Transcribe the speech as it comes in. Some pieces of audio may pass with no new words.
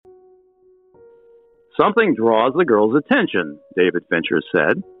Something draws the girl's attention, David Fincher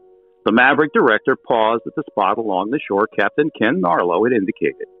said. The Maverick director paused at the spot along the shore Captain Ken Narlow had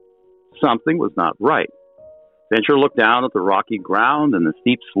indicated. Something was not right. Fincher looked down at the rocky ground and the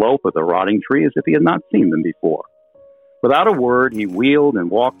steep slope of the rotting tree as if he had not seen them before. Without a word, he wheeled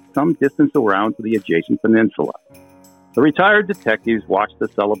and walked some distance around to the adjacent peninsula. The retired detectives watched the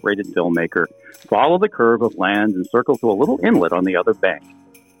celebrated filmmaker follow the curve of land and circle to a little inlet on the other bank.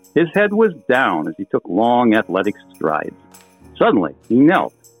 His head was down as he took long, athletic strides. Suddenly, he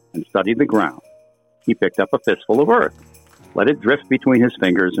knelt and studied the ground. He picked up a fistful of earth, let it drift between his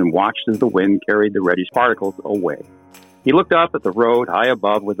fingers, and watched as the wind carried the reddish particles away. He looked up at the road high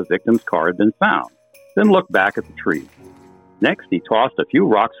above where the victim's car had been found, then looked back at the tree. Next, he tossed a few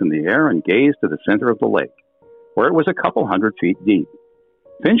rocks in the air and gazed to the center of the lake, where it was a couple 100 feet deep.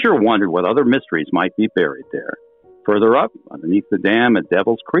 Fincher wondered what other mysteries might be buried there. Further up, underneath the dam at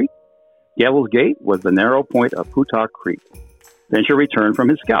Devil's Gate was the narrow point of Putah Creek. Fincher returned from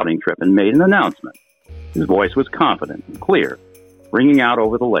his scouting trip and made an announcement. His voice was confident and clear, ringing out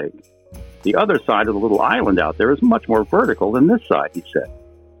over the lake. The other side of the little island out there is much more vertical than this side, he said.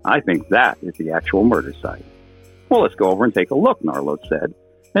 I think that is the actual murder site. Well, let's go over and take a look, Narlow said,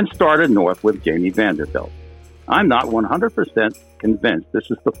 and started north with Jamie Vanderbilt. I'm not 100% convinced this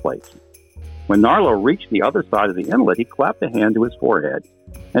is the place. When Narlow reached the other side of the inlet, he clapped a hand to his forehead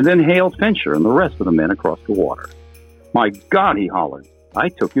and then hailed Fincher and the rest of the men across the water. My God, he hollered, I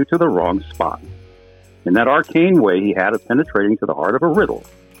took you to the wrong spot. In that arcane way he had of penetrating to the heart of a riddle,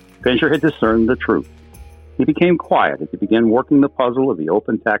 Fincher had discerned the truth. He became quiet as he began working the puzzle of the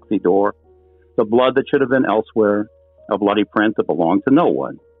open taxi door, the blood that should have been elsewhere, a bloody print that belonged to no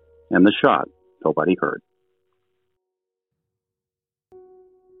one, and the shot nobody heard.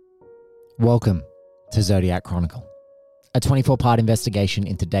 Welcome to Zodiac Chronicle, a 24-part investigation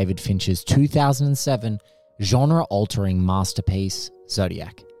into David Fincher's 2007 genre-altering masterpiece,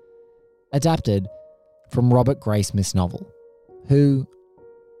 Zodiac, adapted from Robert Graysmith's novel, who,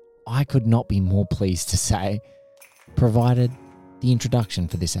 I could not be more pleased to say, provided the introduction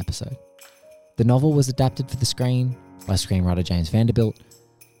for this episode. The novel was adapted for the screen by screenwriter James Vanderbilt,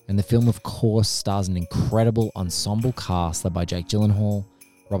 and the film, of course, stars an incredible ensemble cast led by Jake Gyllenhaal,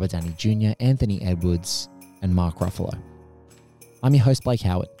 Robert Downey Jr., Anthony Edwards, and Mark Ruffalo. I'm your host, Blake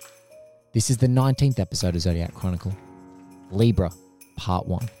Howard. This is the 19th episode of Zodiac Chronicle, Libra, Part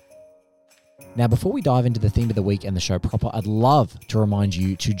 1. Now, before we dive into the theme of the week and the show proper, I'd love to remind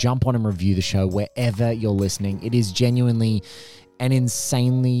you to jump on and review the show wherever you're listening. It is genuinely an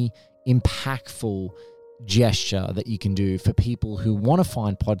insanely impactful gesture that you can do for people who want to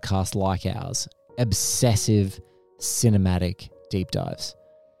find podcasts like ours, obsessive, cinematic deep dives.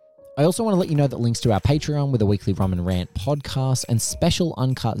 I also want to let you know that links to our Patreon with a weekly Rum and Rant podcast and special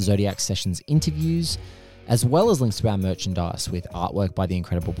uncut Zodiac Sessions interviews, as well as links to our merchandise with artwork by the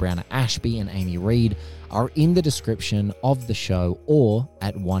incredible Brianna Ashby and Amy Reed, are in the description of the show or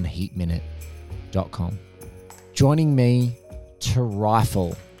at oneheatminute.com. Joining me to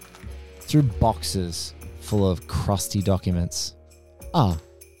rifle through boxes full of crusty documents are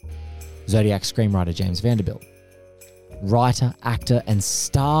Zodiac screenwriter James Vanderbilt, writer, actor, and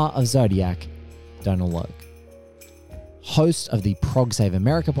star of Zodiac, Donal Logue, host of the Prog Save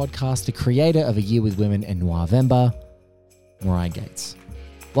America podcast, the creator of A Year with Women and Noirvember, Mariah Gates,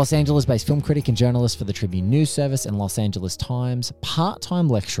 Los Angeles-based film critic and journalist for the Tribune News Service and Los Angeles Times, part-time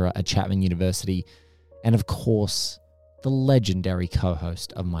lecturer at Chapman University, and of course, the legendary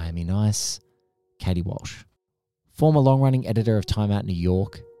co-host of Miami Nice, Katie Walsh, former long-running editor of Time Out New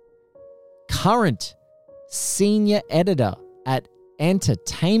York, current senior editor at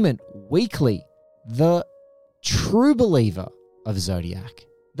Entertainment Weekly, the true believer of Zodiac,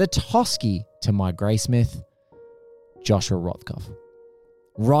 the Tosky to my Graysmith, Joshua Rothkopf,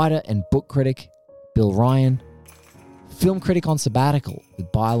 writer and book critic Bill Ryan, film critic on sabbatical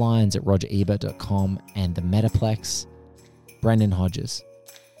with bylines at rogerebert.com and the Metaplex, Brendan Hodges,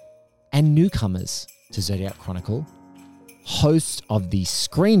 and newcomers to Zodiac Chronicle, host of the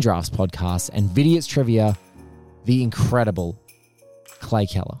Screen Drafts podcast and Vidiots Trivia, the incredible Clay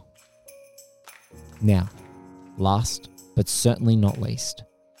Keller. Now, last but certainly not least,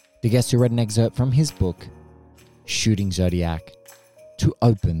 the guest who read an excerpt from his book, Shooting Zodiac, to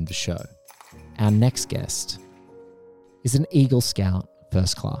open the show. Our next guest is an Eagle Scout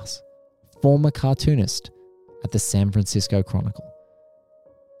first class, former cartoonist at the San Francisco Chronicle,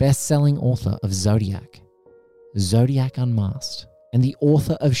 best-selling author of Zodiac, Zodiac Unmasked, and the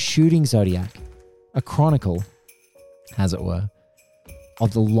author of Shooting Zodiac, a chronicle, as it were,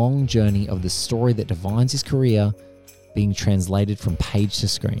 of the long journey of the story that defines his career being translated from page to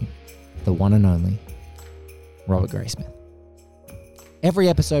screen, the one and only Robert Graysmith. Every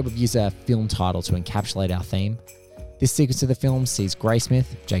episode we've used our film title to encapsulate our theme. This sequence of the film sees Graysmith,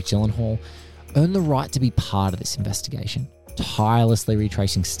 Jake Gyllenhaal, earn the right to be part of this investigation, tirelessly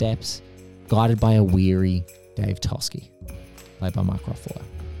retracing steps, guided by a weary Dave Toschi, played by Mark Ruffalo.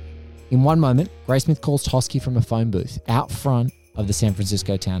 In one moment, Graysmith calls Toschi from a phone booth out front of the San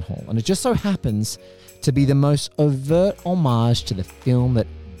Francisco Town Hall, and it just so happens to be the most overt homage to the film that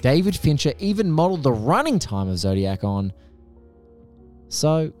David Fincher even modeled the running time of Zodiac on.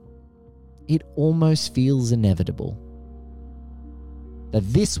 So, it almost feels inevitable that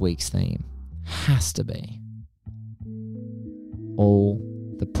this week's theme has to be All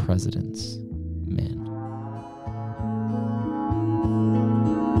the President's Men.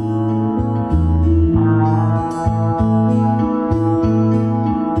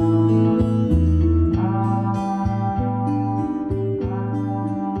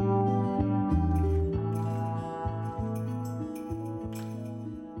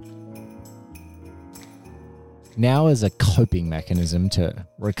 Now, as a coping mechanism to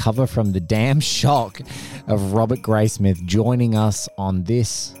recover from the damn shock of Robert Graysmith joining us on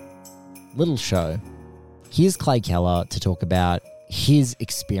this little show, here's Clay Keller to talk about his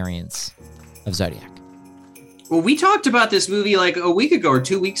experience of Zodiac. Well, we talked about this movie like a week ago or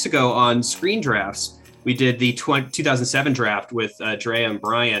 2 weeks ago on Screen Drafts. We did the 2007 draft with Drea and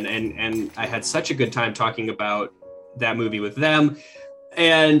Brian, and I had such a good time talking about that movie with them.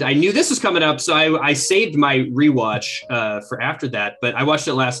 And I knew this was coming up, so I saved my rewatch for after that. But I watched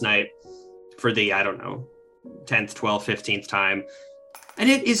it last night for the, 10th, 12th, 15th time. And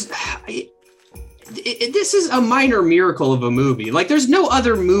this is a minor miracle of a movie. Like, there's no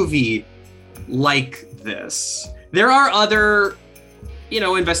other movie like this. There are other,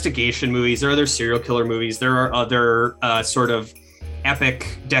 investigation movies. There are other serial killer movies. There are other sort of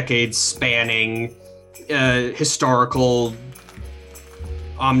epic, decades-spanning, historical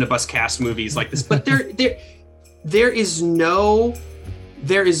omnibus cast movies like this, but there is no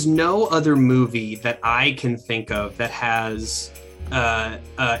other movie that I can think of that has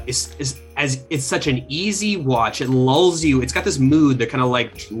it's such an easy watch. It lulls you. It's got this mood that kind of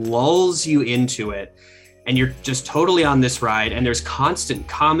like lulls you into it, and you're just totally on this ride. And there's constant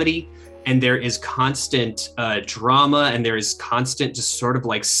comedy, and there is constant drama, and there is constant just sort of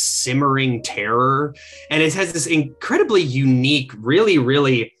like simmering terror. And it has this incredibly unique, really,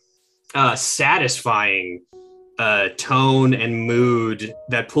 really satisfying tone and mood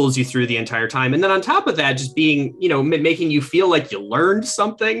that pulls you through the entire time. And then on top of that, just being, making you feel like you learned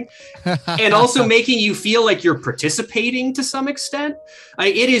something and also making you feel like you're participating to some extent.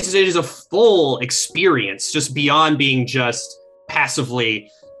 It is a full experience, just beyond being just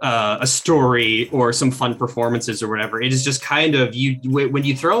passively a story or some fun performances or whatever. It is just kind of when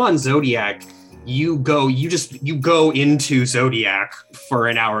you throw on Zodiac, you go into Zodiac for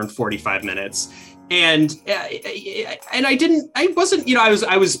an hour and 45 minutes. And I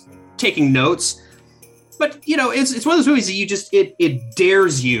was taking notes, but it's one of those movies that it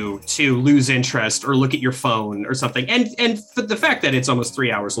dares you to lose interest or look at your phone or something. And the fact that it's almost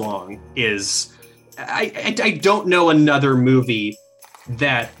 3 hours long is, I don't know another movie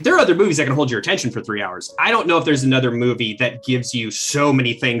that there are other movies that can hold your attention for 3 hours. I don't know if there's another movie that gives you so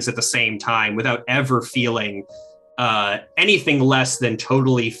many things at the same time without ever feeling anything less than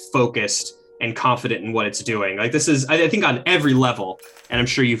totally focused and confident in what it's doing. Like, this is, I think, on every level, and I'm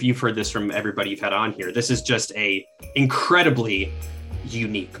sure you've heard this from everybody you've had on here, this is just a incredibly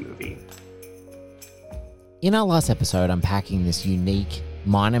unique movie. In our last episode unpacking this unique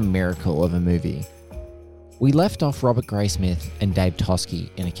minor miracle of a movie, we left off Robert Graysmith and Dave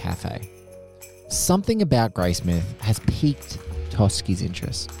Toschi in a cafe. Something about Graysmith has piqued Toschi's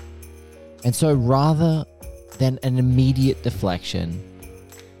interest. And so rather than an immediate deflection,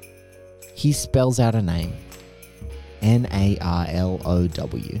 he spells out a name,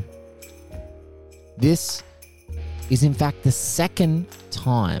 Narlow. This is in fact the second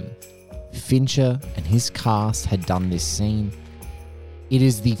time Fincher and his cast had done this scene. It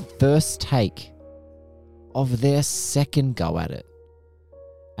is the first take of their second go at it.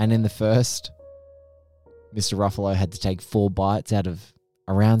 And in the first, Mr. Ruffalo had to take 4 bites out of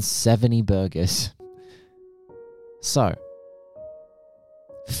around 70 burgers. So,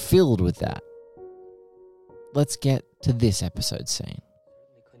 filled with that, let's get to this episode scene.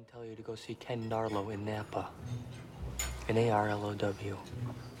 I couldn't tell you to go see Ken Narlow in Napa. Narlow.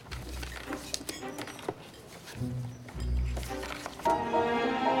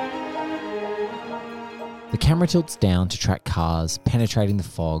 The camera tilts down to track cars penetrating the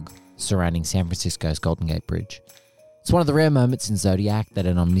fog surrounding San Francisco's Golden Gate Bridge. It's one of the rare moments in Zodiac that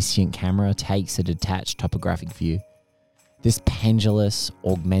an omniscient camera takes a detached topographic view. This pendulous,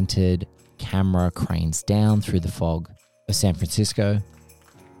 augmented camera cranes down through the fog of San Francisco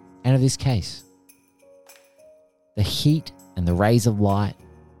and of this case. The heat and the rays of light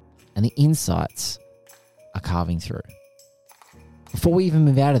and the insights are carving through. Before we even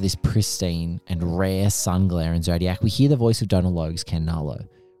move out of this pristine and rare sun glare in Zodiac, we hear the voice of Donald Logue's Ken Narlow,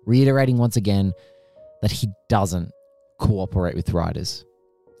 reiterating once again that he doesn't cooperate with writers.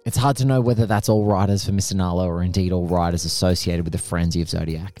 It's hard to know whether that's all writers for Mr. Narlow or indeed all writers associated with the frenzy of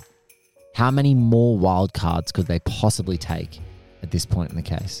Zodiac. How many more wild cards could they possibly take at this point in the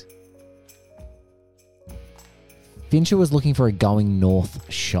case? Fincher was looking for a going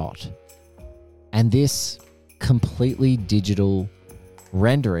north shot, and this completely digital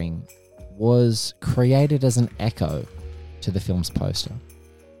rendering was created as an echo to the film's poster.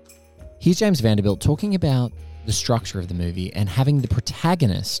 Here's James Vanderbilt talking about the structure of the movie and having the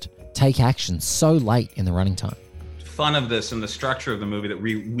protagonist take action so late in the running time. Fun of this and the structure of the movie that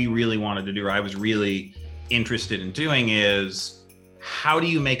we really wanted to do, or I was really interested in doing, is how do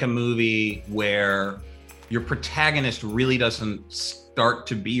you make a movie where your protagonist really doesn't start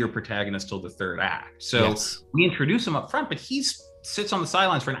to be your protagonist till the third act? So yes. We introduce him up front, but he sits on the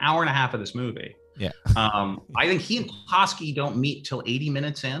sidelines for an hour and a half of this movie. Yeah. I think he and Toschi don't meet till 80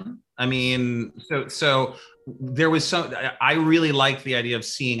 minutes in. I mean, so there was some, I really liked the idea of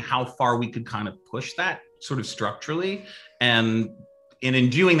seeing how far we could kind of push that sort of structurally. And in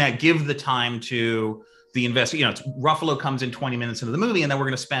doing that, give the time to the Ruffalo comes in 20 minutes into the movie, and then we're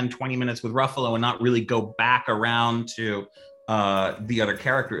going to spend 20 minutes with Ruffalo and not really go back around to the other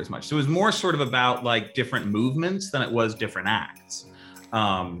character as much. So it was more sort of about like different movements than it was different acts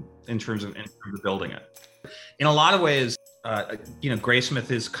in terms of building it. In a lot of ways, Graysmith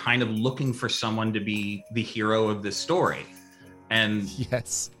is kind of looking for someone to be the hero of this story. And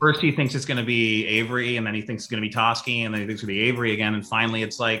yes, first he thinks it's going to be Avery, and then he thinks it's going to be Toschi, and then he thinks it's going to be Avery again. And finally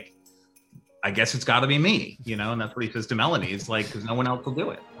it's like, I guess it's got to be me, and that's what he says to Melanie. It's like, because no one else will do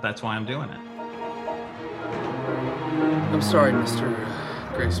it. That's why I'm doing it. I'm sorry, Mr.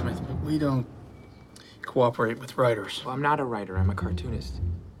 Graysmith, but we don't cooperate with writers. Well, I'm not a writer. I'm a cartoonist.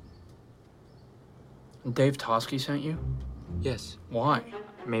 And Dave Toschi sent you? Yes. Why?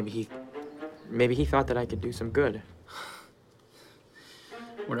 Maybe he thought that I could do some good.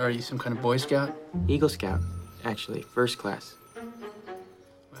 What are you, some kind of Boy Scout? Eagle Scout, actually, first class.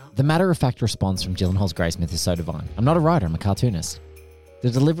 The matter-of-fact response from Gyllenhaal's Graysmith is so divine. I'm not a writer, I'm a cartoonist. The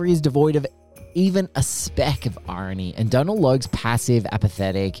delivery is devoid of even a speck of irony, and Donald Logue's passive,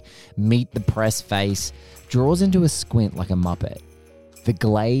 apathetic, meet-the-press face draws into a squint like a Muppet. The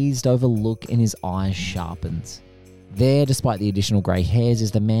glazed-over look in his eyes sharpens. There, despite the additional grey hairs,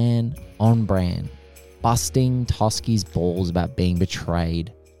 is the man on brand, busting Toschi's balls about being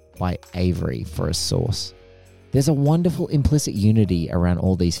betrayed by Avery for a source. There's a wonderful implicit unity around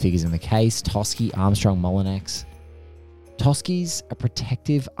all these figures in the case: Toschi, Armstrong, Molinex. Toschi's a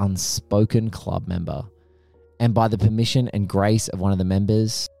protective, unspoken club member, and by the permission and grace of one of the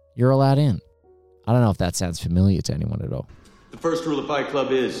members, you're allowed in. I don't know if that sounds familiar to anyone at all. The first rule of Fight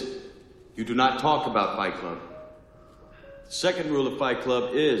Club is you do not talk about Fight Club. The second rule of Fight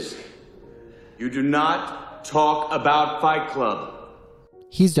Club is you do not talk about Fight Club.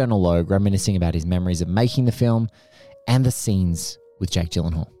 Here's Donald Logue reminiscing about his memories of making the film and the scenes with Jake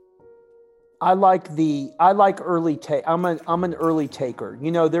Gyllenhaal. I like early take. I'm an early taker.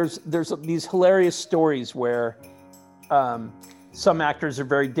 There's these hilarious stories where some actors are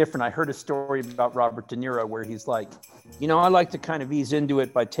very different. I heard a story about Robert De Niro where he's like, I like to kind of ease into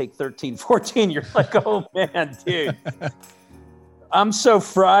it by take 13, 14. You're like, oh man, dude. I'm so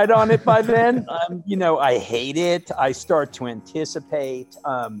fried on it by then. I hate it. I start to anticipate.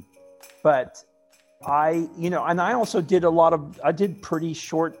 But and I also did I did pretty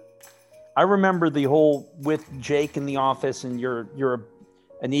short. I remember the whole with Jake in the office, and you're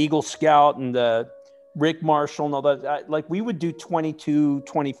an Eagle Scout, and the Rick Marshall and all that. Like we would do 22,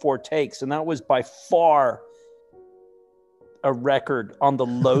 24 takes, and that was by far a record on the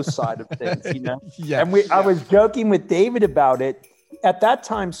low side of things, Yeah. And I was joking with David about it at that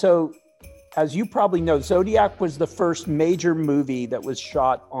time. So as you probably know, Zodiac was the first major movie that was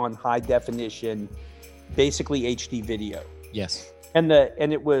shot on high definition, basically HD video. Yes. And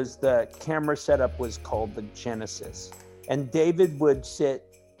the camera setup was called the Genesis. And David would sit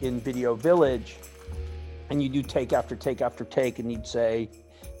in Video Village, and you do take after take after take, and you'd say,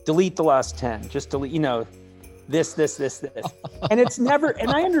 delete the last 10, just delete, this. And it's never,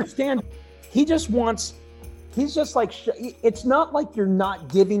 and I understand, he just wants He's just like, it's not like you're not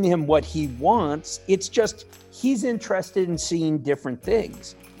giving him what he wants. It's just he's interested in seeing different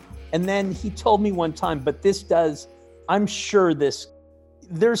things. And then he told me one time, but I'm sure there's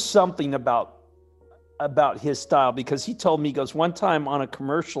something about his style, because he told me, he goes, one time on a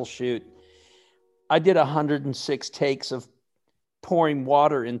commercial shoot, I did 106 takes of pouring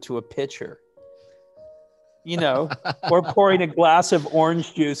water into a pitcher, or pouring a glass of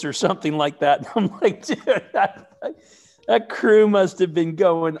orange juice or something like that. And I'm like, dude, that crew must have been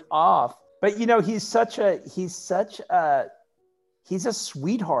going off. But he's a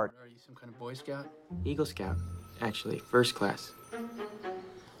sweetheart. Are you some kind of Boy Scout? Eagle Scout, actually, first class.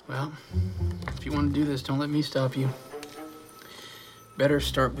 Well, if you want to do this, don't let me stop you. Better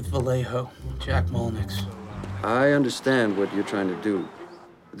start with Vallejo, Jack Mullenix. I understand what you're trying to do.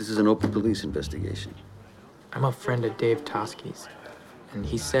 This is an open police investigation. I'm a friend of Dave Toski's, and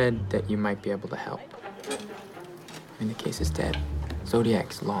he said that you might be able to help. The case is dead.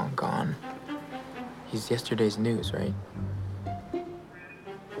 Zodiac's long gone. He's yesterday's news, right?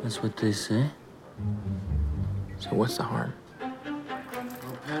 That's what they say. So what's the harm? No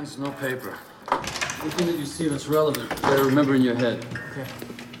pens, no paper. Anything that you see that's relevant, you better remember in your head. Okay.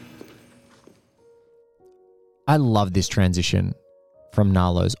 I love this transition from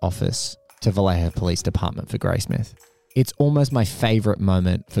Nalo's office to Vallejo Police Department for Graysmith. It's almost my favorite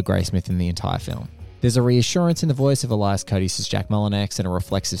moment for Graysmith in the entire film. There's a reassurance in the voice of Elias Coteas' Jack Mullenix and a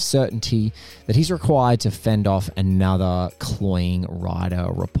reflexive certainty that he's required to fend off another cloying writer,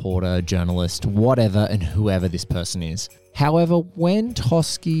 reporter, journalist, whatever and whoever this person is. However, when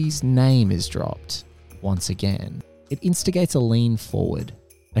Toski's name is dropped, once again, it instigates a lean forward,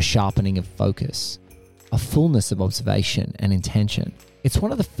 a sharpening of focus, a fullness of observation and intention. It's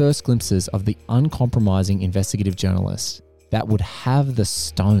one of the first glimpses of the uncompromising investigative journalist that would have the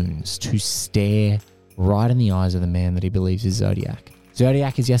stones to stare right in the eyes of the man that he believes is Zodiac.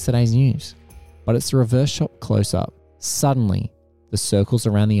 Zodiac is yesterday's news, but it's the reverse shot close-up. Suddenly, the circles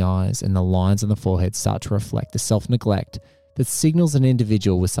around the eyes and the lines on the forehead start to reflect the self-neglect that signals an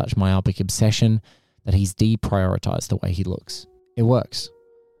individual with such myopic obsession that he's deprioritized the way he looks. It works.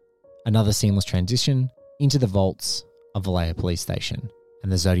 Another seamless transition into the vaults of Vallejo Police Station,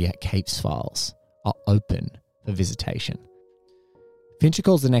 and the Zodiac Capes files are open for visitation. Fincher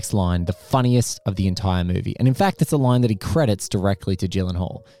calls the next line the funniest of the entire movie, and in fact, it's a line that he credits directly to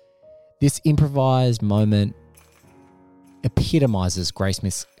Gyllenhaal. This improvised moment epitomizes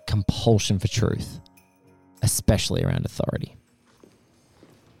Graysmith's compulsion for truth, especially around authority.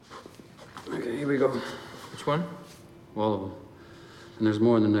 Okay, here we go. Which one? All of them. And there's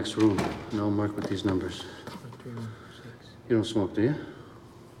more in the next room. And I'll mark with these numbers. 3, 6. You don't smoke, do you?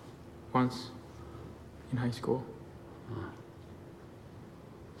 Once. In high school.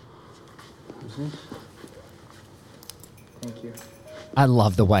 Thank you. I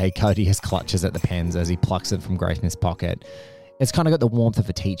love the way Coteas clutches at the pens as he plucks it from Graysmith's pocket. It's kind of got the warmth of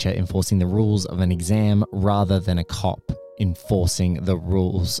a teacher enforcing the rules of an exam rather than a cop enforcing the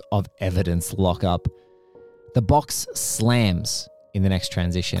rules of evidence lockup. The box slams in the next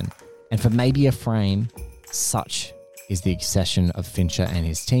transition, and for maybe a frame, such is the obsession of Fincher and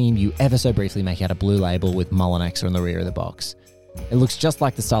his team, you ever so briefly make out a blue label with Mullenix on the rear of the box. It looks just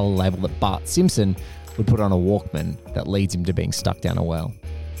like the style of label that Bart Simpson would put on a Walkman that leads him to being stuck down a well.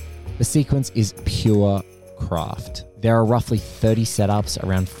 The sequence is pure craft. There are roughly 30 setups,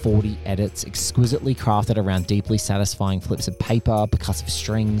 around 40 edits, exquisitely crafted around deeply satisfying flips of paper, percussive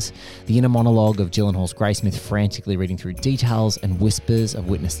strings, the inner monologue of Gyllenhaal's Graysmith frantically reading through details and whispers of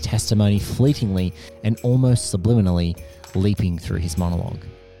witness testimony fleetingly and almost subliminally leaping through his monologue.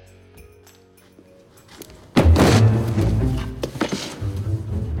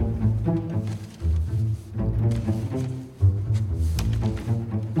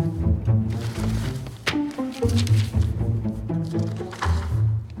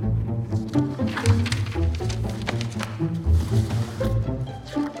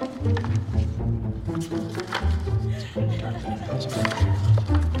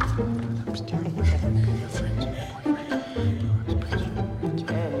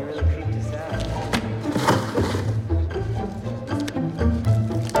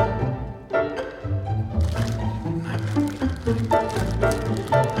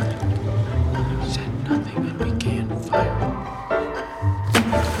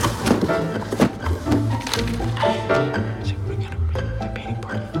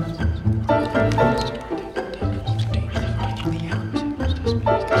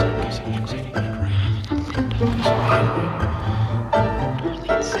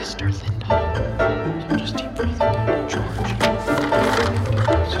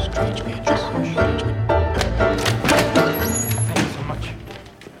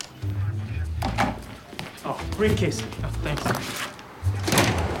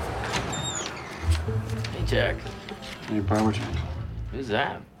 Hey, Jack. Hey, Barbara. Who's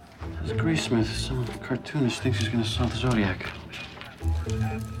that? It's Greasesmith. Some cartoonist thinks he's gonna solve the Zodiac.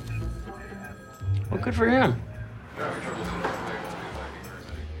 Well, good for him.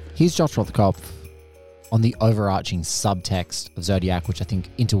 Here's Josh Rothkopf on the overarching subtext of Zodiac, which I think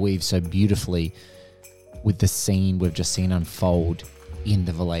interweaves so beautifully with the scene we've just seen unfold in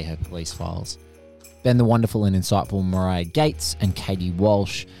the Vallejo police files. Then the wonderful and insightful Mariah Gates and Katie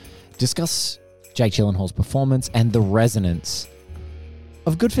Walsh discuss Jake Gyllenhaal's performance and the resonance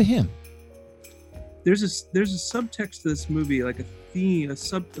of good for him. There's a subtext to this movie, like a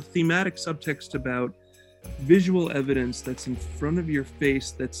thematic subtext about visual evidence that's in front of your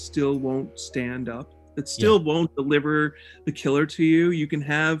face that still won't stand up, that still won't deliver the killer to you. You can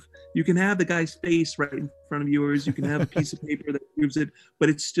have the guy's face right in front of yours. You can have a piece of paper that proves it, but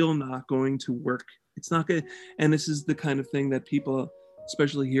it's still not going to work. It's not going to, and this is the kind of thing that people,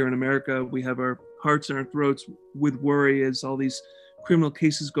 especially here in America, we have our hearts in our throats with worry as all these criminal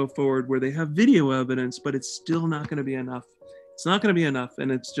cases go forward where they have video evidence, but it's still not going to be enough. It's not going to be enough.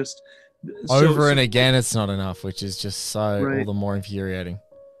 And it's just over and again, it's not enough, which is just so all the more infuriating.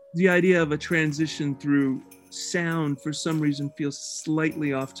 The idea of a transition through sound for some reason feels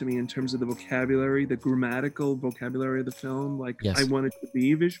slightly off to me in terms of the vocabulary, the grammatical vocabulary of the film. Like, I want it to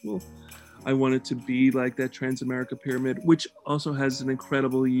be visual. I want it to be like that Transamerica Pyramid, which also has an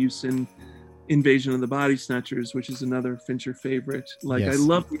incredible use in Invasion of the Body Snatchers, which is another Fincher favorite. Like, I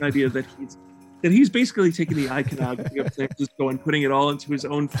love the idea that he's basically taking the iconography of San Francisco and putting it all into his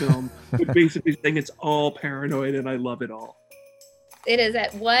own film, but basically saying it's all paranoid, and I love it all. It is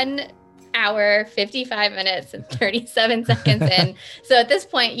at 1 hour, 55 minutes, and 37 seconds in. So at this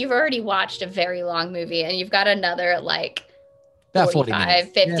point, you've already watched a very long movie, and you've got another, like, about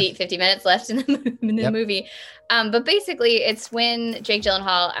 45, 50 minutes left in the movie. But basically, it's when Jake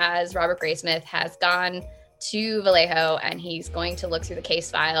Gyllenhaal as Robert Graysmith has gone to Vallejo and he's going to look through the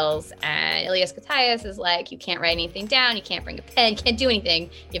case files, and Elias Koteas is like, you can't write anything down, you can't bring a pen, you can't do anything,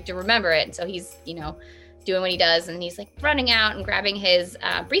 you have to remember it. And so he's, doing what he does, and he's like running out and grabbing his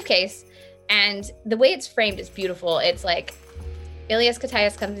briefcase. And the way it's framed is beautiful. It's like Elias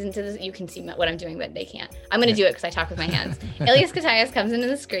Koteas comes into this. You can see what I'm doing, but they can't. I'm going to do it because I talk with my hands. Elias Koteas comes into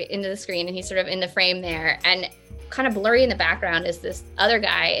the screen, and he's sort of in the frame there, and kind of blurry in the background is this other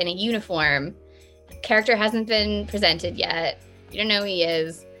guy in a uniform. Character hasn't been presented yet. You don't know who he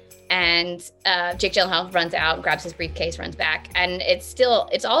is. And Jake Gyllenhaal runs out, grabs his briefcase, runs back. And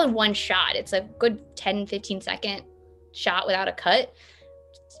it's all in one shot. It's a good 10, 15 second shot without a cut.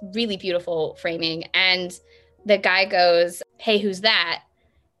 It's really beautiful framing. And the guy goes, hey, who's that?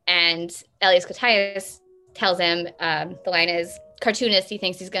 And Elias Koteas tells him, the line is, cartoonist, he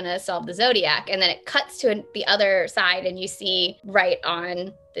thinks he's going to solve the Zodiac. And then it cuts to the other side, and you see right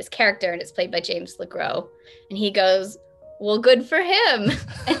on this character, and it's played by James LeGros. And he goes, well, good for him.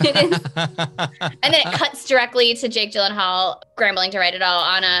 And then it cuts directly to Jake Gyllenhaal scrambling to write it all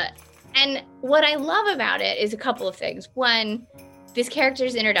on and what I love about it is a couple of things. One, this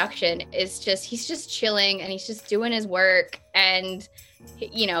character's introduction is he's just chilling, and he's just doing his work. And,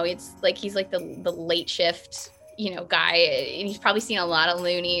 it's like, he's like the late shift, guy. And he's probably seen a lot of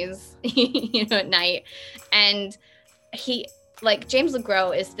loonies, at night. And he, like, James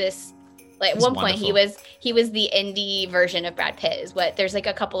LeGros is this, like, at one point he was the indie version of Brad Pitt, is what there's like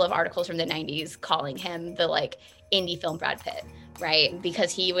a couple of articles from the 90s calling him the like indie film Brad Pitt, right?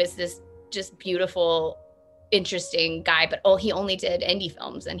 Because he was this just beautiful, interesting guy, but he only did indie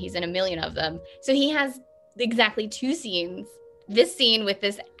films, and he's in a million of them. So he has exactly 2 scenes. This scene with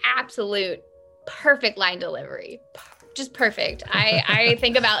this absolute perfect line delivery, just perfect. I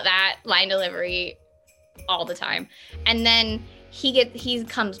think about that line delivery all the time. And then he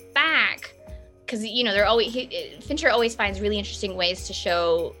comes back because Fincher always finds really interesting ways to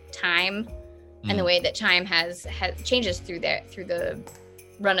show time and the way that time has changes through the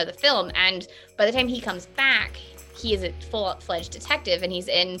run of the film. And by the time he comes back, he is a full-fledged detective, and he's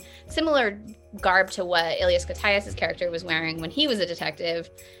in similar garb to what Elias Koteas' character was wearing when he was a detective.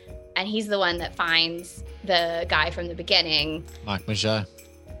 And he's the one that finds the guy from the beginning, Mike Mageau.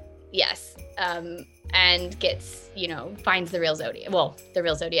 Yes. And gets, finds the real Zodiac. Well, the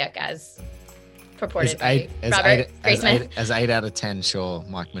real Zodiac as purported by Robert Graysmith. As 8 out of 10, sure,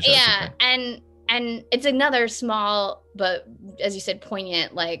 Mike Mageau. Yeah, okay. And it's another small, but as you said,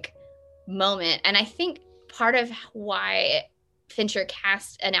 poignant, like, moment. And I think part of why Fincher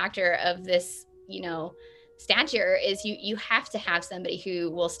cast an actor of this, stature is you have to have somebody who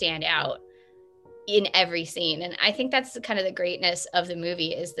will stand out in every scene. And I think that's kind of the greatness of the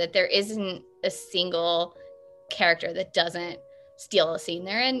movie, is that there isn't a single character that doesn't steal a scene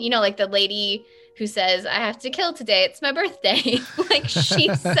they're in. You know, like the lady who says, I have to kill today, it's my birthday. Like,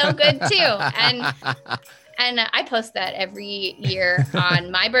 she's so good too. And I post that every year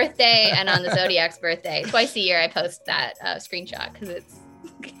on my birthday and on the Zodiac's birthday. Twice a year I post that screenshot because it's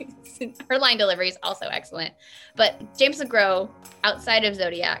her line delivery is also excellent. But James LeGros, outside of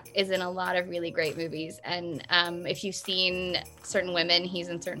Zodiac, is in a lot of really great movies. And if you've seen Certain Women, he's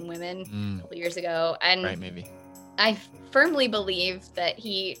in Certain Women a couple years ago. And Great movie. I firmly believe that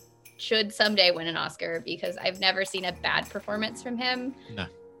he should someday win an Oscar because I've never seen a bad performance from him. No.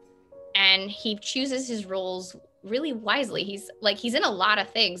 And he chooses his roles really wisely. He's in a lot of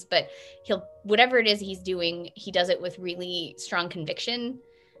things, but whatever it is he's doing, he does it with really strong conviction,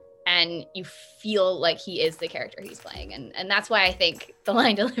 and you feel like he is the character he's playing. And that's why I think the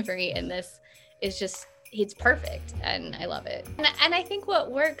line delivery in this is just, it's perfect, and I love it. And I think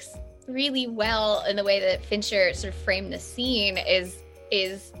what works really well in the way that Fincher sort of framed the scene is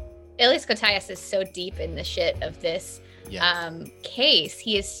Elias Koteas is so deep in the shit of this case.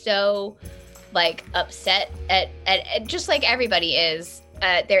 He is so like upset at just like everybody is,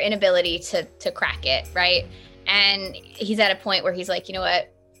 their inability to crack it, right? And he's at a point where he's like, you know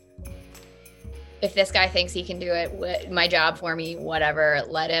what? If this guy thinks he can do it, my job for me, whatever,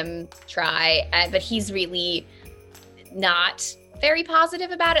 let him try. But he's really not very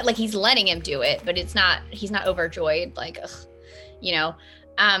positive about it. Like, he's letting him do it, but he's not overjoyed. Like, ugh, you know.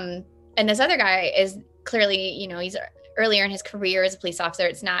 And this other guy is clearly, you know, he's earlier in his career as a police officer.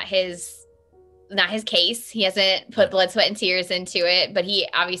 It's not his case. He hasn't put blood, sweat, and tears into it, but he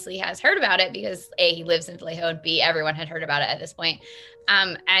obviously has heard about it because A, he lives in Vallejo, and B, everyone had heard about it at this point.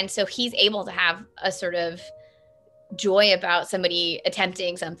 And so he's able to have a sort of joy about somebody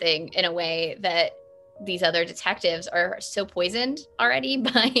attempting something in a way that these other detectives are so poisoned already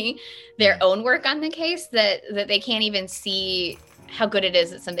by their own work on the case that they can't even see how good it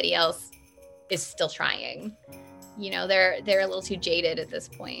is that somebody else is still trying. You know, they're a little too jaded at this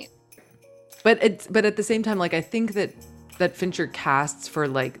point. But at the same time, like, I think that Fincher casts for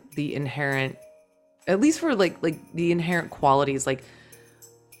like the inherent, at least for like the inherent qualities. Like,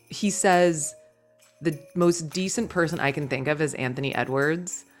 he says the most decent person I can think of is Anthony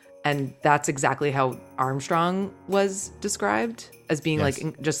Edwards, and that's exactly how Armstrong was described, as being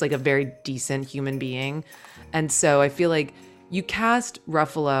like just like a very decent human being. And so I feel like you cast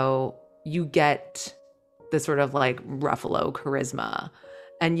Ruffalo, you get the sort of like Ruffalo charisma.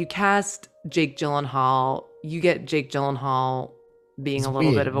 And you cast Jake Gyllenhaal, you get Jake Gyllenhaal being a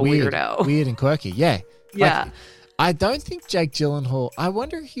little bit of a weirdo. Weird and quirky, yeah. Yeah. Like, I don't think Jake Gyllenhaal, I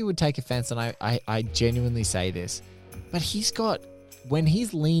wonder if he would take offense, and I genuinely say this, but when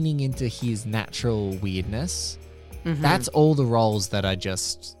he's leaning into his natural weirdness, that's all the roles that are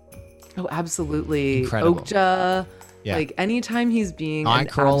just... Oh, absolutely. Incredible. Okja, Yeah. like anytime he's being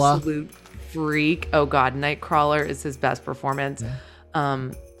Nightcrawler. an absolute freak. Oh God, Nightcrawler is his best performance.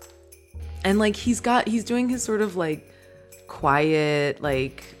 Yeah. And like he's doing his sort of like quiet,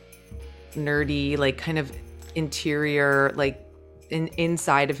 like nerdy, like kind of interior, like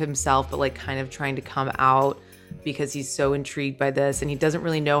inside of himself, but like kind of trying to come out because he's so intrigued by this, and he doesn't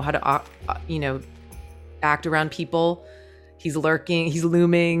really know how to, act around people. He's lurking, he's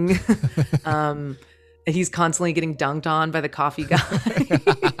looming. And he's constantly getting dunked on by the coffee guy.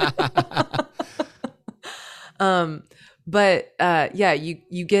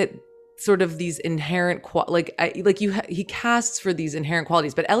 You get sort of these inherent he casts for these inherent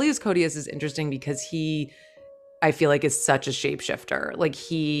qualities. But Elias Koteas is interesting because I feel like is such a shapeshifter. Like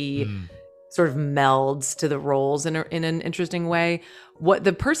he sort of melds to the roles in an interesting way. What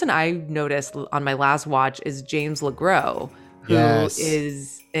the person I noticed on my last watch is James LeGros, who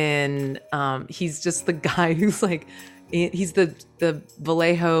is in he's just the guy who's like, he's the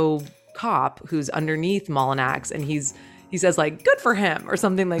Vallejo cop who's underneath Molinax, and he says like, good for him or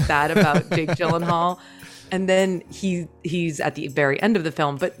something like that about Jake Gyllenhaal. And then he's at the very end of the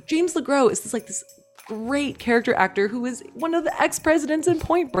film. But James LeGros is this great character actor who is one of the ex-presidents in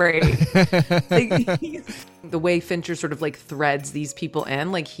Point Break. The way Fincher sort of like threads these people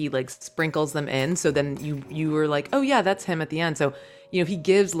in, like he like sprinkles them in, so then you were like, oh yeah, that's him at the end. So he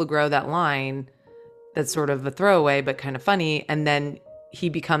gives LeGros that line that's sort of a throwaway but kind of funny, and then he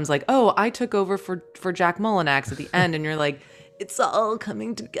becomes like, oh, I took over for Jack Molinax at the end, and you're like, it's all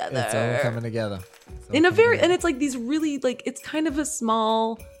coming together. It's all coming together. And it's like these really like, it's kind of a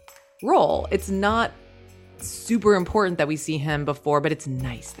small role. It's not super important that we see him before, but it's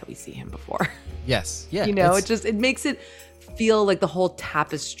nice that we see him before. Yes. Yeah. It makes it feel like the whole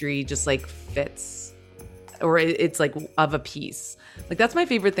tapestry just like fits, or it's like of a piece. Like that's my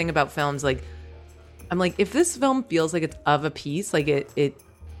favorite thing about films. Like I'm like, if this film feels like it's of a piece, like it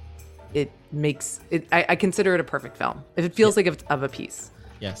makes it. I consider it a perfect film. If it feels like it's of a piece.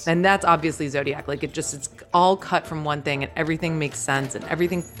 Yes. And that's obviously Zodiac. Like it's all cut from one thing, and everything makes sense, and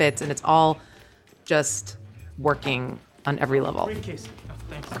everything fits, and it's all just working on every level. Briefcase. Oh,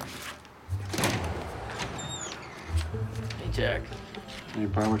 thanks. Hey, Jack. Hey,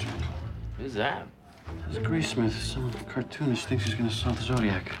 Barbara. Who's that? It's Graysmith. Some cartoonist thinks he's gonna solve the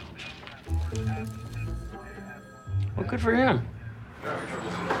Zodiac. Well, good for him.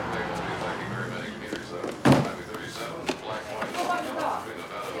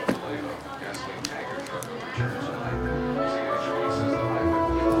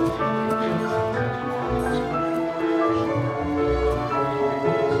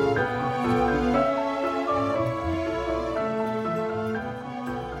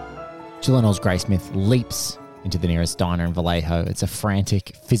 Gyllenhaal's Graysmith leaps into the nearest diner in Vallejo. It's a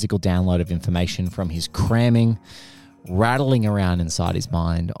frantic physical download of information from his cramming, rattling around inside his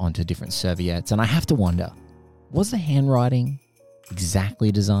mind onto different serviettes. And I have to wonder, was the handwriting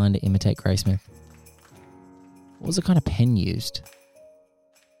exactly designed to imitate Graysmith? What was the kind of pen used?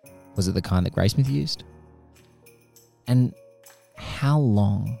 Was it the kind that Graysmith used? And how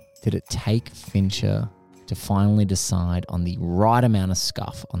long did it take Fincher to finally decide on the right amount of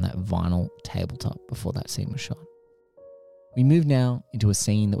scuff on that vinyl tabletop before that scene was shot? We move now into a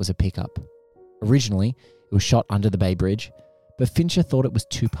scene that was a pickup. Originally, it was shot under the Bay Bridge, but Fincher thought it was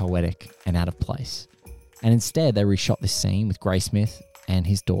too poetic and out of place. And instead, they reshot this scene with Graysmith and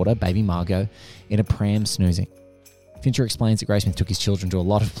his daughter, baby Margot, in a pram snoozing. Fincher explains that Graysmith took his children to a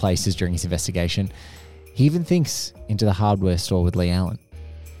lot of places during his investigation. He even thinks into the hardware store with Lee Allen.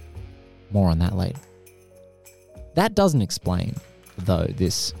 More on that later. That doesn't explain, though,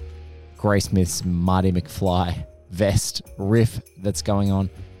 this Graysmith's Marty McFly vest riff that's going on.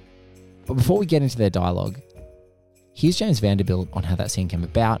 But before we get into their dialogue, here's James Vanderbilt on how that scene came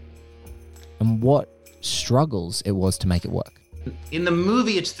about and what struggles it was to make it work. In the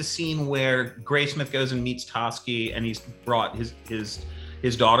movie, it's the scene where Graysmith goes and meets Toschi, and he's brought his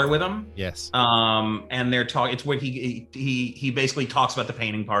daughter with him. Yes. And they're talking. It's where he basically talks about the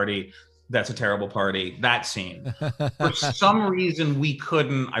painting party. That's a terrible party. That scene. For some reason, we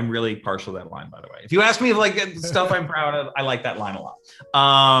couldn't. I'm really partial to that line, by the way. If you ask me like stuff I'm proud of, I like that line a lot.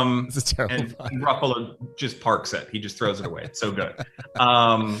 It's a terrible and line. Ruffalo just parks it. He just throws it away. It's so good.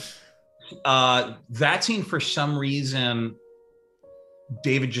 That scene, for some reason,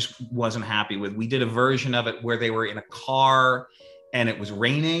 David just wasn't happy with. We did a version of it where they were in a car and it was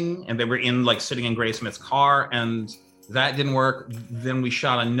raining and they were sitting in Graysmith's car, and that didn't work. Then we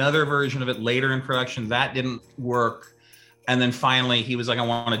shot another version of it later in production. That didn't work. And then finally he was like, I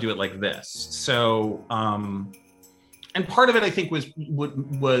want to do it like this. So, and part of it I think was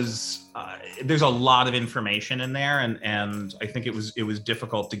there's a lot of information in there. And I think it was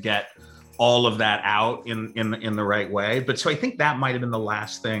difficult to get all of that out in the right way. But so I think that might've been the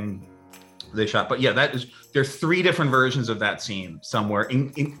last thing they shot. But yeah, there's 3 different versions of that scene somewhere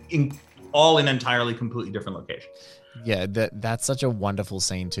in all in entirely completely different locations. Yeah, that's such a wonderful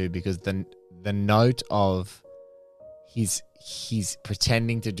scene too, because the note of he's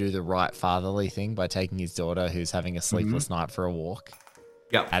pretending to do the right fatherly thing by taking his daughter who's having a sleepless night for a walk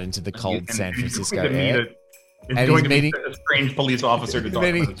out into the cold San Francisco air. And he's meeting a strange police officer to talk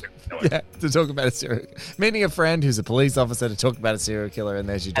about a serial killer. Meeting a friend who's a police officer to talk about a serial killer, and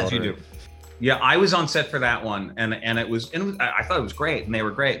there's your daughter. As you do. Yeah, I was on set for that one, and I thought it was great, and they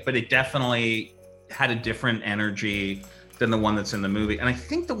were great, but it definitely had a different energy than the one that's in the movie. And I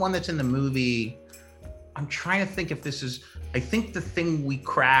think the one that's in the movie, I'm trying to think if this is, I think the thing we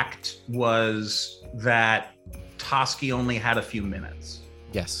cracked was that Toschi only had a few minutes.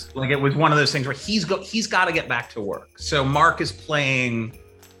 Yes. Like it was one of those things where he's got to get back to work. So Mark is playing,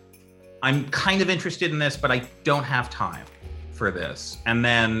 I'm kind of interested in this, but I don't have time for this. And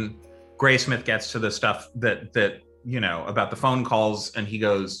then Graysmith gets to the stuff that about the phone calls, and he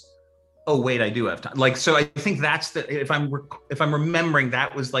goes, oh wait, I do have time. Like, so I think that's if I'm remembering,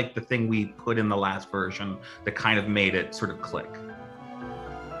 that was like the thing we put in the last version that kind of made it sort of click.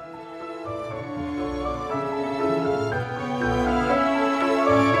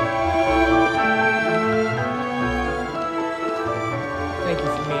 Thank you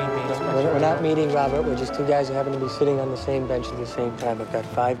for meeting me. We're not meeting, Robert. We're just 2 guys who happen to be sitting on the same bench at the same time. I've got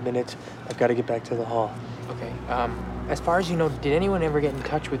 5 minutes. I've got to get back to the hall. Okay. As far as you know, did anyone ever get in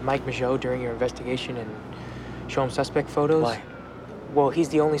touch with Mike Mageau during your investigation and show him suspect photos? Why? Well, he's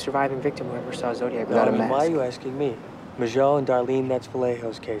the only surviving victim who ever saw Zodiac No, without I a mean, mask. why are you asking me? Mageau and Darlene, that's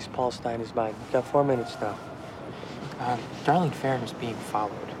Vallejo's case. Paul Stein is mine. We've got 4 minutes now. Darlene Farron is being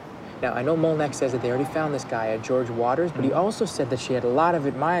followed. Now, I know Molnek says that they already found this guy at George Waters, but he also said that she had a lot of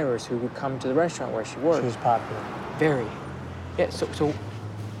admirers who would come to the restaurant where she worked. She was popular. Very. Yeah, so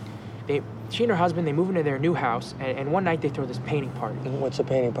she and her husband, they move into their new house, and one night they throw this painting party. What's a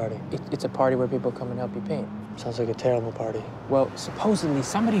painting party? It's a party where people come and help you paint. Sounds like a terrible party. Well, supposedly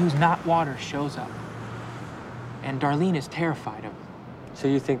somebody who's not Waters shows up, and Darlene is terrified of him. So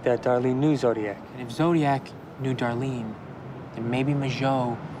you think that Darlene knew Zodiac? And if Zodiac knew Darlene, then maybe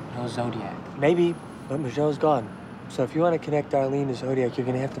Majot knows Zodiac. Maybe, but Majot's gone. So if you want to connect Darlene to Zodiac, you're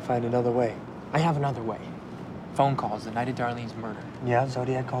going to have to find another way. I have another way. Phone calls the night of Darlene's murder. Yeah,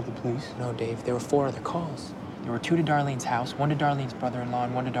 Zodiac called the police? No, Dave, there were 4 other calls. There were 2 to Darlene's house, 1 to Darlene's brother-in-law,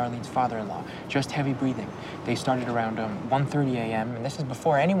 and 1 to Darlene's father-in-law. Just heavy breathing. They started around 1:30 a.m., and this is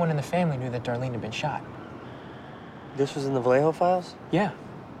before anyone in the family knew that Darlene had been shot. This was in the Vallejo files? Yeah.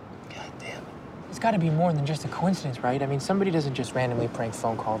 God damn it. It's got to be more than just a coincidence, right? I mean, somebody doesn't just randomly prank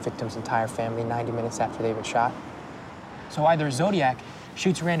phone call a victim's entire family 90 minutes after they've been shot. So either Zodiac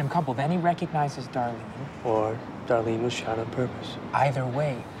shoots a random couple, then he recognizes Darlene. Or Darlene was shot on purpose. Either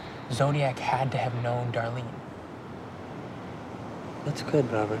way, Zodiac had to have known Darlene. That's good,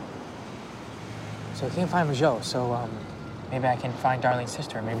 Robert. So I can't find Majot, so maybe I can find Darlene's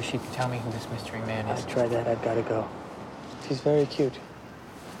sister. Maybe she can tell me who this mystery man is. I'd try that. I've got to go. She's very cute.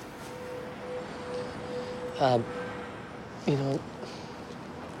 You know,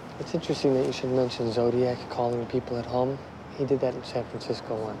 it's interesting that you should mention Zodiac calling people at home. He did that in San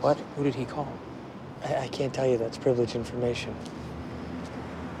Francisco once. What? Who did he call? I can't tell you. That's privileged information.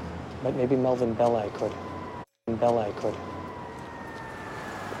 But maybe Melvin Belli could.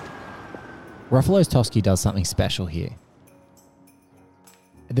 Ruffalo's Toschi does something special here.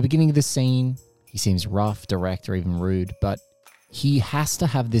 At the beginning of the scene, he seems rough, direct, or even rude, but he has to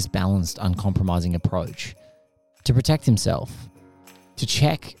have this balanced, uncompromising approach to protect himself, to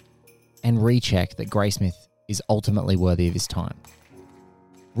check and recheck that Graysmith is ultimately worthy of his time.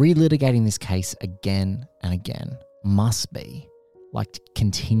 Relitigating this case again and again must be like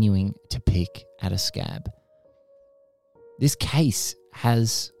continuing to pick at a scab. This case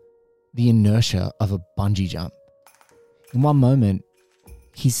has the inertia of a bungee jump. In one moment,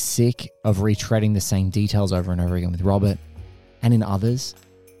 he's sick of retreading the same details over and over again with Robert, and in others,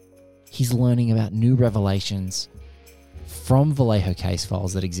 he's learning about new revelations from Vallejo case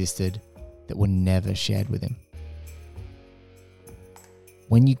files that existed that were never shared with him.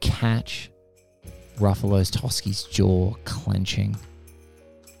 When you catch Ruffalo's Toschi's jaw clenching,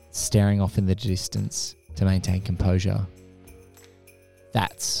 staring off in the distance to maintain composure,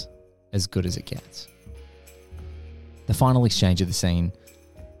 that's as good as it gets. The final exchange of the scene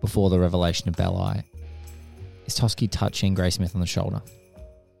before the revelation of Belli is Toschi touching Graysmith on the shoulder.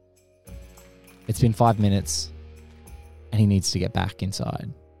 It's been 5 minutes and he needs to get back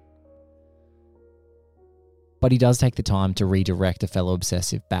inside. But he does take the time to redirect a fellow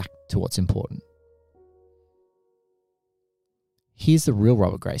obsessive back to what's important. Here's the real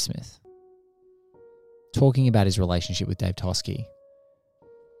Robert Graysmith, talking about his relationship with Dave Toschi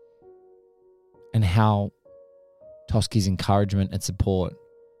and how Toschi's encouragement and support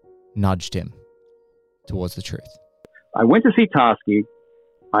nudged him towards the truth. I went to see Toschi.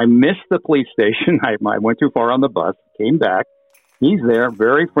 I missed the police station. I went too far on the bus, came back. He's there,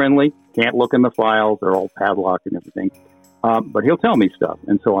 very friendly, can't look in the files. They're all padlocked and everything. But he'll tell me stuff.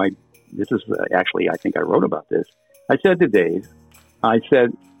 And so I think I wrote about this. I said to Dave, I've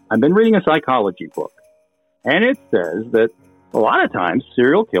been reading a psychology book. And it says that a lot of times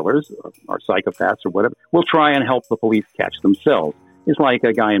serial killers or psychopaths or whatever will try and help the police catch themselves. It's like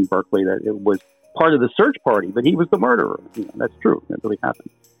a guy in Berkeley that it was part of the search party, but he was the murderer. That's true. That really happened.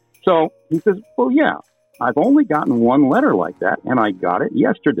 So he says, well, yeah, I've only gotten one letter like that, and I got it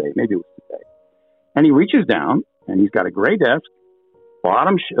yesterday. Maybe it was today. And he reaches down, and he's got a gray desk,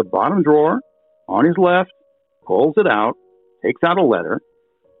 bottom drawer on his left, pulls it out, takes out a letter,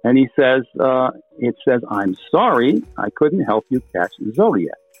 and he says, it says, I'm sorry, I couldn't help you catch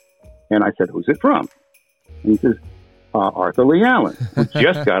Zodiac. And I said, who's it from? And he says, Arthur Lee Allen, who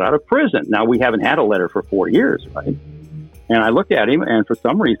just got out of prison. Now, we haven't had a letter for 4 years, right? And I looked at him, and for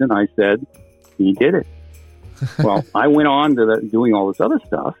some reason, I said, he did it. Well, I went on to doing all this other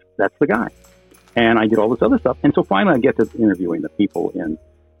stuff. That's the guy. And I did all this other stuff. And so finally, I get to interviewing the people in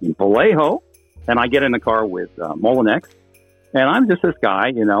Vallejo, and I get in the car with Molinex. And I'm just this guy,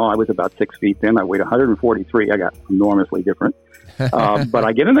 I was about 6 feet thin. I weighed 143. I got enormously different. But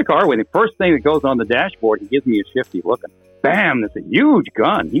I get in the car with the first thing that goes on the dashboard, he gives me a shifty look. Bam, that's a huge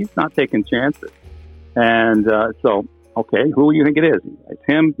gun. He's not taking chances. And so, okay, who do you think it is? It's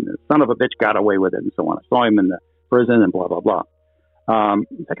him. The son of a bitch got away with it and so on. I saw him in the prison and blah, blah, blah.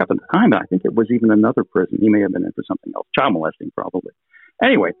 In fact, at the time, I think it was even another prison. He may have been in for something else, child molesting probably.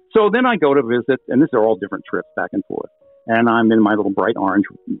 Anyway, so then I go to visit, and these are all different trips back and forth. And I'm in my little bright orange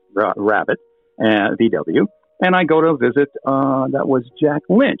Rabbit, VW, and I go to visit, that was John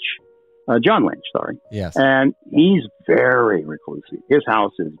Lynch, sorry. Yes. And he's very reclusive. His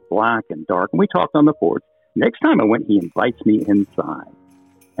house is black and dark, and we talked on the porch. Next time I went, he invites me inside.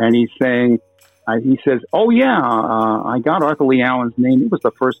 And he's saying, he says, oh, yeah, I got Arthur Lee Allen's name. It was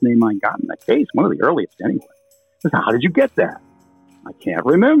the first name I got in the case, one of the earliest anyway. I said, how did you get that? I can't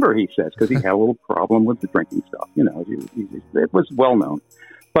remember, he says, because he had a little problem with the drinking stuff. You know, it was well known.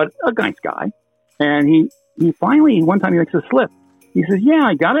 But a nice guy. And he finally, one time he makes a slip. He says, yeah,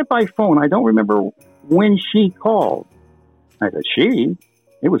 I got it by phone. I don't remember when she called. I said, she?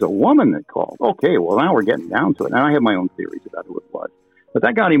 It was a woman that called. Okay, well, now we're getting down to it. And I have my own theories about who it was. But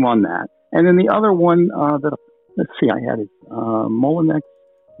that got him on that. And then the other one, let's see, I had it, Molinex,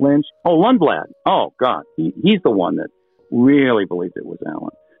 Lynch. Oh, Lundblad. Oh, God. He's the one that really believed it was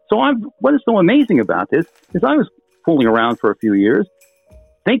Allen. So what is so amazing about this is I was fooling around for a few years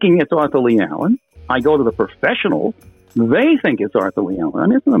thinking it's Arthur Lee Allen. I go to the professionals. They think it's Arthur Lee Allen. I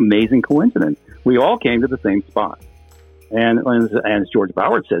mean, it's an amazing coincidence. We all came to the same spot. And as George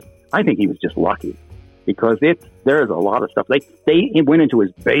Bowers says, I think he was just lucky because there's a lot of stuff. They went into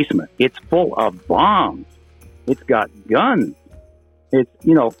his basement. It's full of bombs. It's got guns. Here's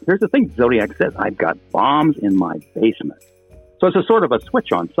the thing Zodiac says, I've got bombs in my basement. So it's a sort of a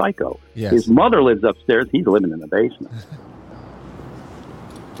switch on Psycho. Yes. His mother lives upstairs. He's living in the basement.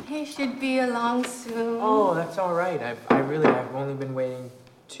 He should be along soon. Oh, that's all right. I've only been waiting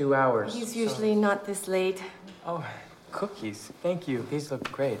 2 hours. He's usually not this late. Oh, cookies. Thank you. These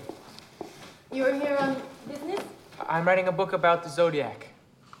look great. You're here on business? I'm writing a book about the Zodiac.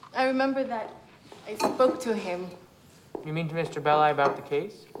 I remember that. I spoke to him. You mean to Mr. Belli about the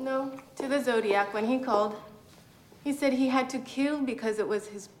case? No, to the Zodiac when he called. He said he had to kill because it was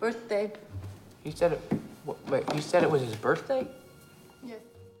his birthday. He said it... Wait, you said it was his birthday? Yes.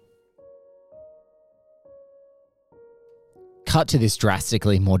 Cut to this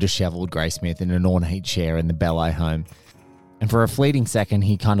drastically more disheveled Graysmith in an ornate chair in the Belli home. And for a fleeting second,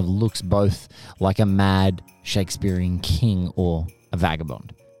 he kind of looks both like a mad Shakespearean king or a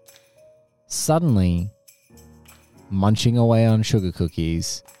vagabond. Suddenly, munching away on sugar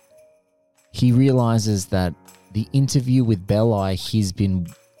cookies, he realizes that the interview with Belli he's been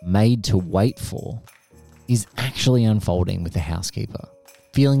made to wait for is actually unfolding with the housekeeper,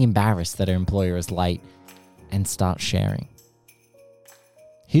 feeling embarrassed that her employer is late, and starts sharing.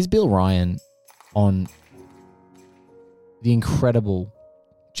 Here's Bill Ryan on the incredible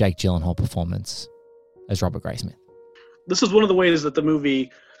Jake Gyllenhaal performance as Robert Graysmith. This is one of the ways that the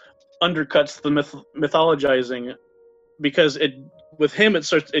movie undercuts the mythologizing, because with him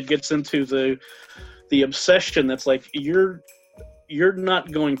it gets into the obsession that's like you're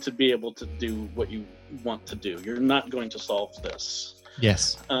not going to be able to do what you want to do. You're not going to solve this.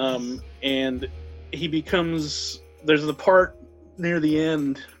 Yes. And he becomes, there's the part near the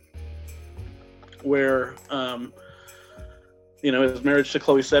end where his marriage to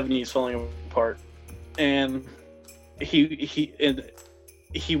Chloe Sevigny is falling apart, and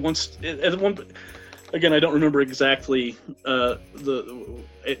he wants at one. Again, I don't remember exactly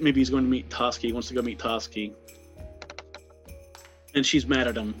maybe he's going to meet Toschi. He wants to go meet Toschi, and she's mad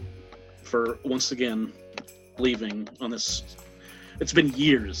at him for once again leaving on this. It's been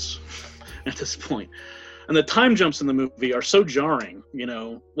years at this point. And the time jumps in the movie are so jarring,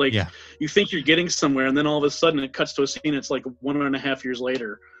 You think you're getting somewhere, and then all of a sudden it cuts to a scene. It's like 1.5 years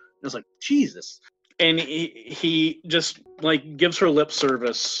later. And it's like, Jesus. And he just gives her lip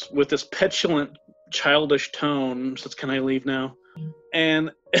service with this petulant, childish tone. Says, "Can I leave now?"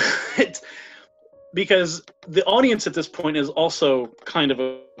 And it's because the audience at this point is also kind of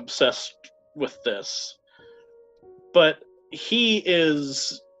obsessed with this, but he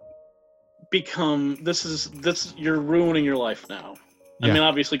is become you're ruining your life now. Yeah. I mean,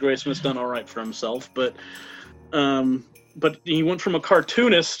 obviously Graysmith's done all right for himself, but he went from a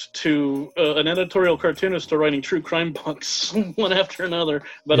cartoonist to an editorial cartoonist to writing true crime books one after another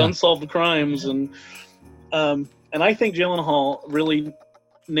about unsolved crimes, and I think Gyllenhaal really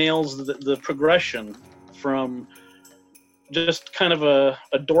nails the progression from just kind of a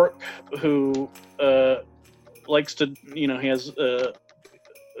dork who likes to, he has a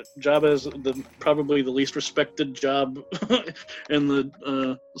job as probably the least respected job in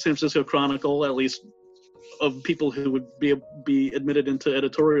the San Francisco Chronicle, at least of people who would be admitted into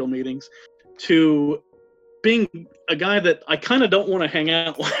editorial meetings, to being a guy that I kind of don't want to hang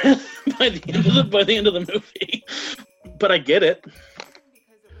out with by the end of the movie. But I get it.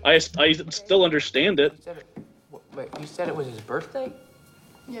 I still understand it. Wait, you said it was his birthday?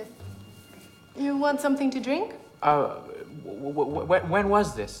 Yes. You want something to drink? When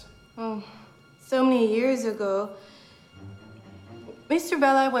was this? Oh, so many years ago. Mr.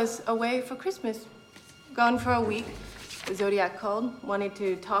 Bella was away for Christmas, gone for a week. The Zodiac called, wanted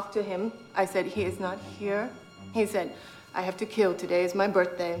to talk to him. I said, he is not here. He said, I have to kill. Today is my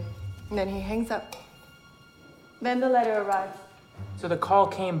birthday. And then he hangs up. Then the letter arrives. So the call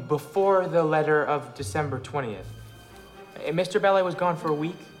came before the letter of December 20th. Mr. Bella was gone for a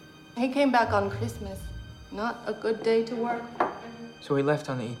week? He came back on Christmas. Not a good day to work. So he left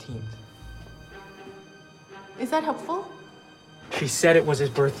on the 18th. Is that helpful? He said it was his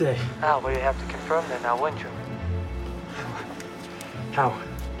birthday. Al, well, you have to confirm that now, wouldn't you? How?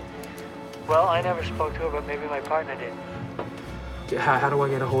 Well, I never spoke to her, but maybe my partner did. How do I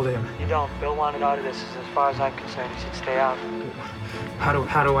get a hold of him? You don't. Bill wanted out of this. As far as I'm concerned, he should stay out.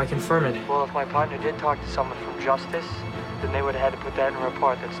 How do I confirm it? Well, if my partner did talk to someone from Justice, then they would have had to put that in a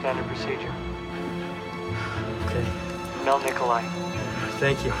report. That's standard procedure. Okay. Mel Nikolai.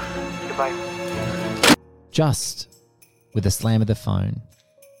 Thank you. Goodbye. Just with a slam of the phone,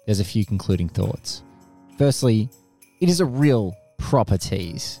 there's a few concluding thoughts. Firstly, it is a real proper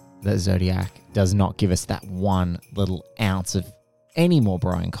tease that Zodiac does not give us that one little ounce of any more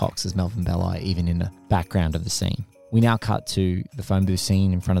Brian Cox as Melvin Belli, even in the background of the scene. We now cut to the phone booth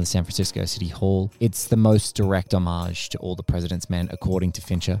scene in front of the San Francisco City Hall. It's the most direct homage to All the President's Men, according to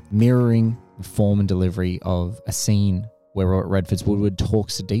Fincher, mirroring the form and delivery of a scene where Robert Redford's Woodward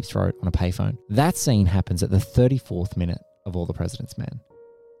talks to Deep Throat on a payphone. That scene happens at the 34th minute of All the President's Men,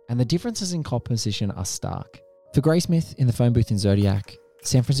 and the differences in composition are stark. For Graysmith in the phone booth in Zodiac,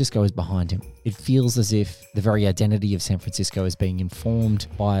 San Francisco is behind him. It feels as if the very identity of San Francisco is being informed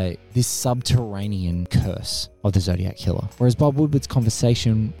by this subterranean curse of the Zodiac Killer. Whereas Bob Woodward's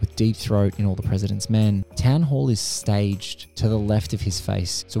conversation with Deep Throat in All the President's Men, Town Hall is staged to the left of his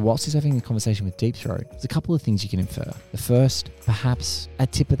face. So whilst he's having a conversation with Deep Throat, there's a couple of things you can infer. The first, perhaps a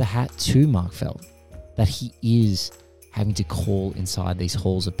tip of the hat to Mark Felt, that he is having to call inside these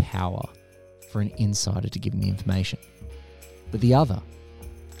halls of power for an insider to give him the information. But the other,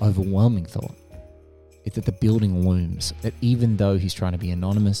 overwhelming thought is that the building looms, that even though he's trying to be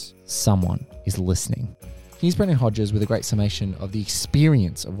anonymous, someone is listening. Here's Brendan Hodges with a great summation of the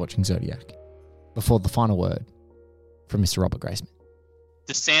experience of watching Zodiac before the final word from Mr. Robert Graysmith.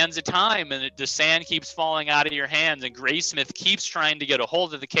 The sands of time, and the sand keeps falling out of your hands, and Graysmith keeps trying to get a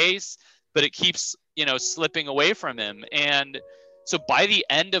hold of the case, but it keeps, slipping away from him. And so by the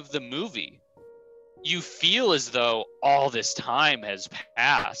end of the movie, you feel as though all this time has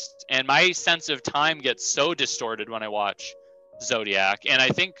passed. And my sense of time gets so distorted when I watch Zodiac. And I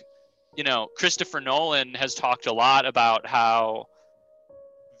think, Christopher Nolan has talked a lot about how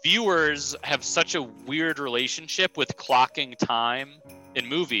viewers have such a weird relationship with clocking time in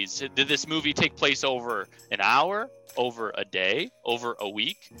movies. Did this movie take place over an hour, over a day, over a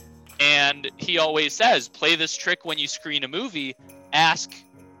week? And he always says, play this trick when you screen a movie, ask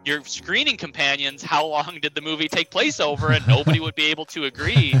your screening companions how long did the movie take place over, and nobody would be able to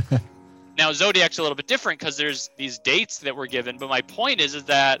agree. Now Zodiac's a little bit different because there's these dates that were given, but my point is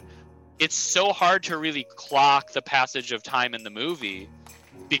that it's so hard to really clock the passage of time in the movie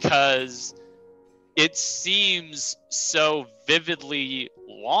because it seems so vividly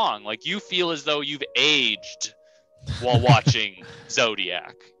long. Like you feel as though you've aged while watching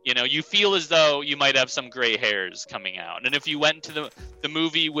Zodiac. You feel as though you might have some gray hairs coming out. And if you went to the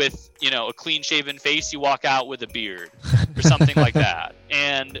movie with, a clean shaven face, you walk out with a beard or something like that.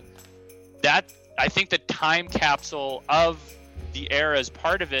 And that, I think the time capsule of the era is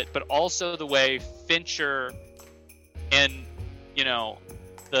part of it, but also the way Fincher and,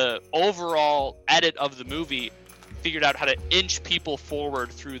 the overall edit of the movie figured out how to inch people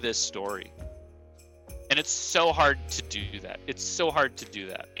forward through this story. And it's so hard to do that.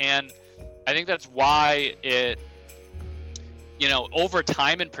 And I think that's why it, over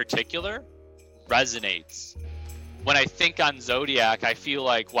time in particular, resonates. When I think on Zodiac, I feel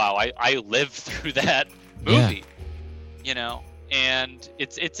like, wow, I lived through that movie, and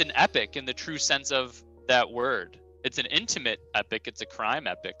it's an epic in the true sense of that word. It's an intimate epic. It's a crime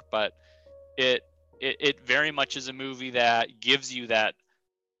epic, but it very much is a movie that gives you that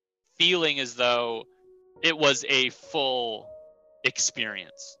feeling as though it was a full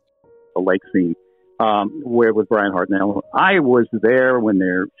experience. The lake scene, where with Brian Hartnell. I was there when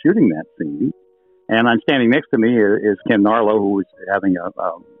they're shooting that scene, and I'm standing next to me is Ken Narlow, who was having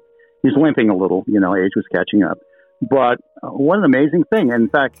he's limping a little, age was catching up. But what an amazing thing. In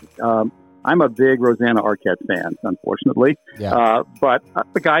fact, I'm a big Rosanna Arquette fan, unfortunately. Yeah. But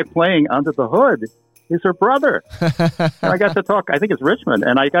the guy playing Under the Hood is her brother. And I got to talk, I think it's Richmond,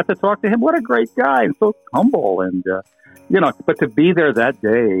 and I got to talk to him. What a great guy, and so humble. And, but to be there that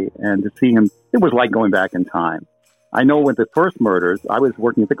day and to see him, it was like going back in time. I know with the first murders, I was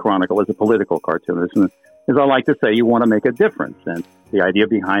working at the Chronicle as a political cartoonist. And as I like to say, you want to make a difference. And the idea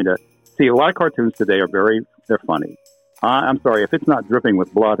behind it, see, a lot of cartoons today they're funny. I'm sorry, if it's not dripping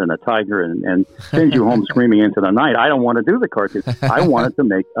with blood and a tiger and sends you home screaming into the night, I don't want to do the cartoon. I wanted to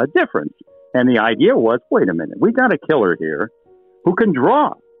make a difference. And the idea was, wait a minute, we got a killer here who can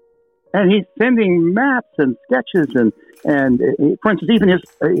draw. And he's sending maps and sketches and for instance, even his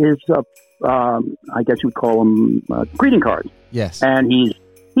I guess you'd call them greeting cards. Yes. And he's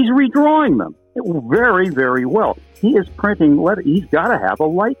redrawing them very, very well. He is printing letters. He's got to have a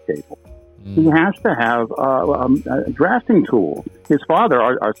light table. He has to have drafting tools. His father,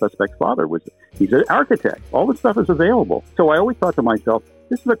 our suspect's father, he's an architect. All this stuff is available. So I always thought to myself,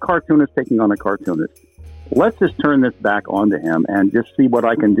 this is a cartoonist taking on a cartoonist. Let's just turn this back onto him and just see what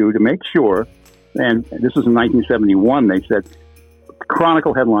I can do to make sure. And this was in 1971. They said,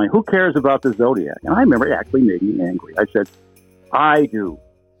 Chronicle headline, who cares about the Zodiac? And I remember it actually made me angry. I said, I do.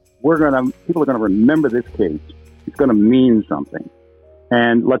 People are going to remember this case. It's going to mean something.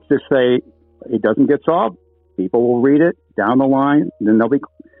 And let's just say it doesn't get solved. People will read it down the line. And then there'll be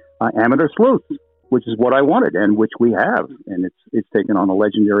amateur sleuths, which is what I wanted and which we have. And it's taken on a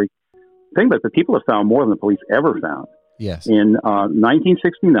legendary thing. But the people have found more than the police ever found. Yes. In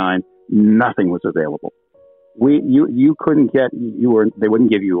 1969, nothing was available. You couldn't get, they wouldn't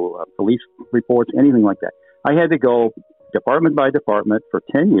give you police reports, anything like that. I had to go department by department for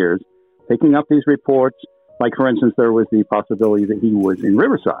 10 years, picking up these reports. Like, for instance, there was the possibility that he was in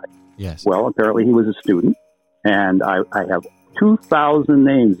Riverside. Yes. Well, apparently he was a student, and I have 2,000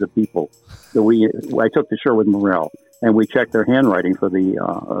 names of people that I took to Sherwood Morrell, and we checked their handwriting for when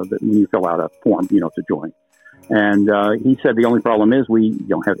you fill out a form, to join. And he said the only problem is we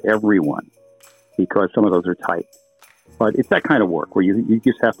don't have everyone because some of those are tight. But it's that kind of work where you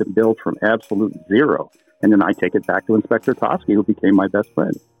just have to build from absolute zero, and then I take it back to Inspector Toschi, who became my best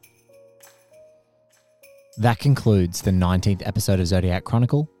friend. That concludes the 19th episode of Zodiac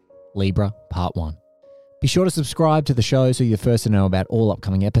Chronicle, Libra Part 1. Be sure to subscribe to the show so you're first to know about all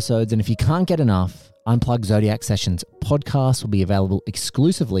upcoming episodes, and if you can't get enough, Unplugged Zodiac Sessions podcast will be available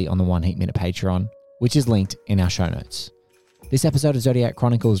exclusively on the One Heat Minute Patreon, which is linked in our show notes. This episode of Zodiac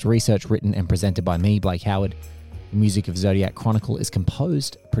Chronicle is researched, written, and presented by me, Blake Howard. The music of Zodiac Chronicle is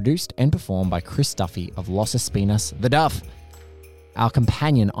composed, produced, and performed by Chris Duffy of Los Espinas, The Duff. Our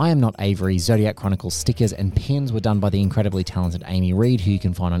companion, I Am Not Avery, Zodiac Chronicle stickers and pins were done by the incredibly talented Amy Reed, who you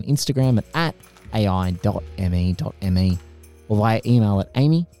can find on Instagram at ai.me.me or via email at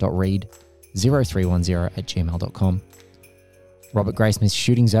amy.reed0310@gmail.com. Robert Graysmith's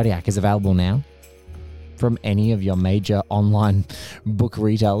Shooting Zodiac is available now from any of your major online book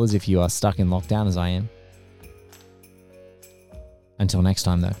retailers if you are stuck in lockdown as I am. Until next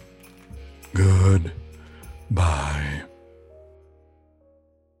time, though. Goodbye.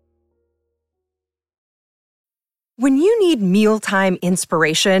 When you need mealtime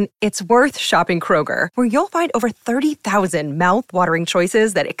inspiration, it's worth shopping Kroger, where you'll find over 30,000 mouth-watering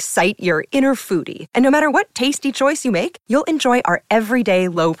choices that excite your inner foodie. And no matter what tasty choice you make, you'll enjoy our everyday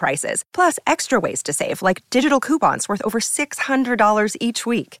low prices, plus extra ways to save, like digital coupons worth over $600 each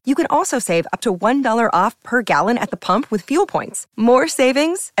week. You can also save up to $1 off per gallon at the pump with fuel points. More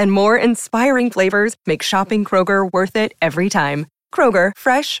savings and more inspiring flavors make shopping Kroger worth it every time. Kroger,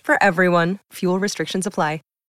 fresh for everyone. Fuel restrictions apply.